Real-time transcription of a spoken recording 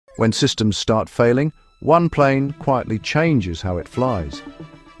When systems start failing, one plane quietly changes how it flies.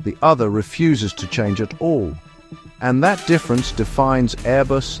 The other refuses to change at all. And that difference defines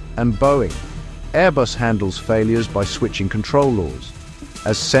Airbus and Boeing. Airbus handles failures by switching control laws.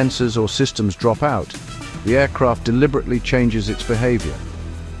 As sensors or systems drop out, the aircraft deliberately changes its behavior.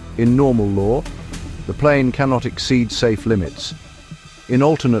 In normal law, the plane cannot exceed safe limits. In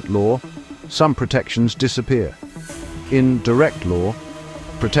alternate law, some protections disappear. In direct law,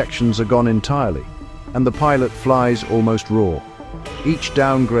 protections are gone entirely, and the pilot flies almost raw. Each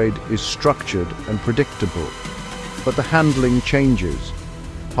downgrade is structured and predictable, but the handling changes.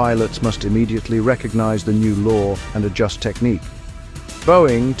 Pilots must immediately recognize the new law and adjust technique.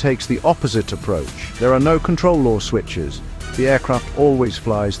 Boeing takes the opposite approach. There are no control law switches. The aircraft always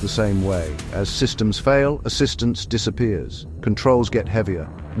flies the same way. As systems fail, assistance disappears. Controls get heavier.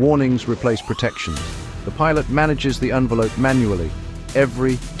 Warnings replace protections. The pilot manages the envelope manually,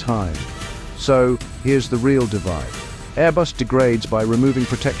 every time. So, here's the real divide. Airbus degrades by removing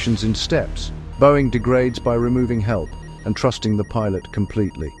protections in steps. Boeing degrades by removing help and trusting the pilot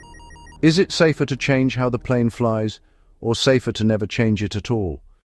completely. Is it safer to change how the plane flies, or safer to never change it at all?